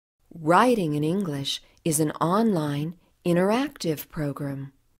Writing in English is an online, interactive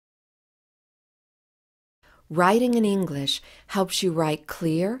program. Writing in English helps you write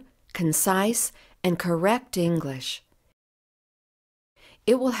clear, concise, and correct English.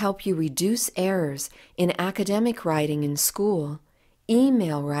 It will help you reduce errors in academic writing in school,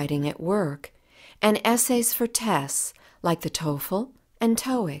 email writing at work, and essays for tests like the TOEFL and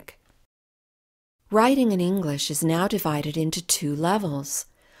TOEIC. Writing in English is now divided into 2 levels,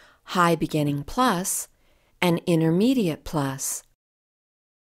 High Beginning Plus and Intermediate Plus.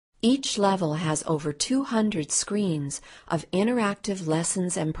 Each level has over 200 screens of interactive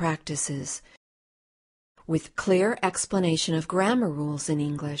lessons and practices, with clear explanation of grammar rules in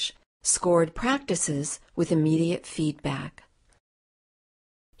English, scored practices with immediate feedback.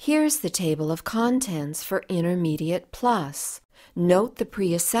 Here's the table of contents for Intermediate Plus. Note the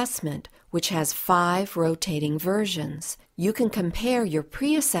pre-assessment, which has 5 rotating versions. You can compare your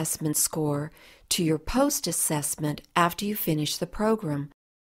pre-assessment score to your post-assessment after you finish the program.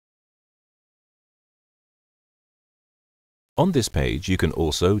 On this page, you can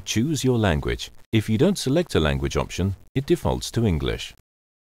also choose your language. If you don't select a language option, it defaults to English.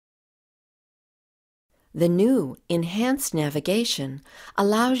 The new Enhanced Navigation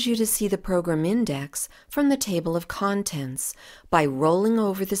allows you to see the program index from the table of contents by rolling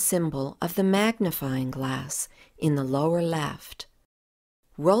over the symbol of the magnifying glass in the lower left.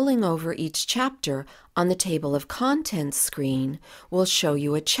 Rolling over each chapter on the table of contents screen will show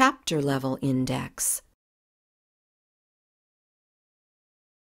you a chapter level index.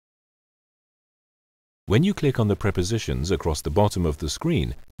 When you click on the prepositions across the bottom of the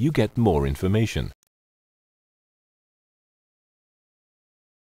screen, you get more information.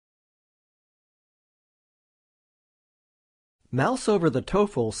 Mouse over the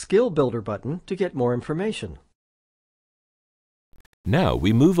TOEFL Skill Builder button to get more information. Now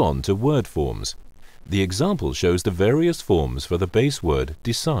we move on to word forms. The example shows the various forms for the base word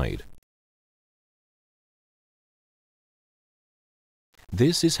decide.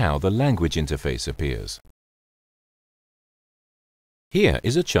 This is how the language interface appears. Here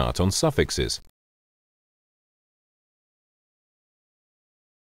is a chart on suffixes.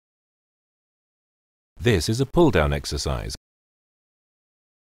 This is a pull-down exercise.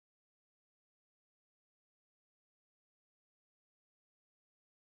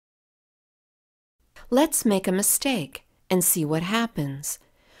 Let's make a mistake and see what happens.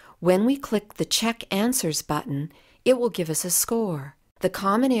 When we click the Check Answers button, it will give us a score. The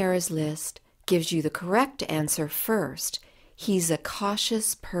common errors list gives you the correct answer first. He's a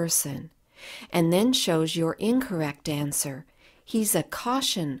cautious person. And then shows your incorrect answer. He's a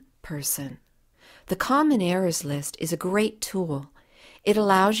caution person. The common errors list is a great tool. It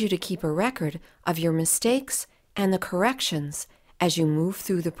allows you to keep a record of your mistakes and the corrections as you move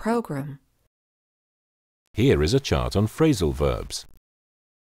through the program. Here is a chart on phrasal verbs.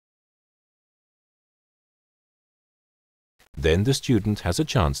 Then the student has a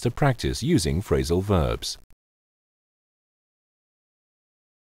chance to practice using phrasal verbs.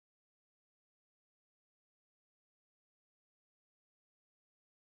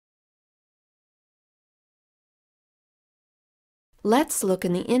 Let's look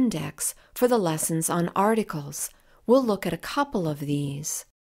in the index for the lessons on articles. We'll look at a couple of these.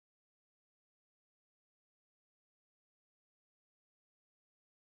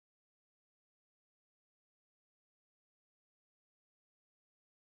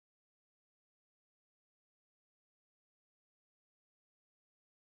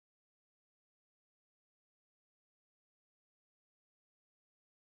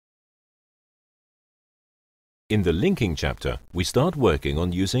 In the linking chapter, we start working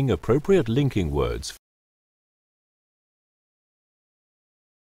on using appropriate linking words.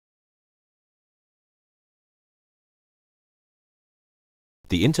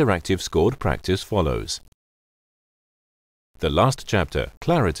 The interactive scored practice follows. The last chapter,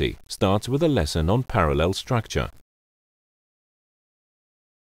 Clarity, starts with a lesson on parallel structure.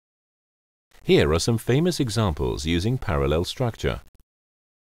 Here are some famous examples using parallel structure.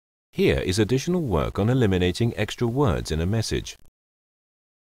 Here is additional work on eliminating extra words in a message.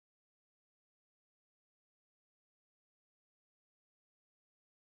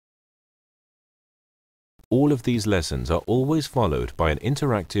 All of these lessons are always followed by an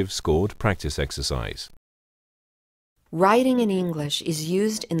interactive scored practice exercise. Writing in English is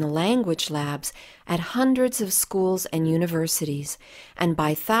used in the language labs at hundreds of schools and universities and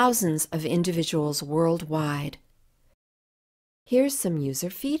by thousands of individuals worldwide. Here's some user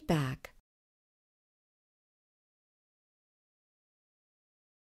feedback.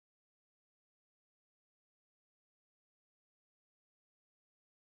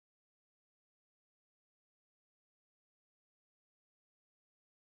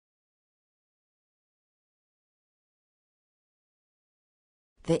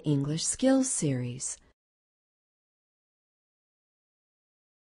 the English Skills series.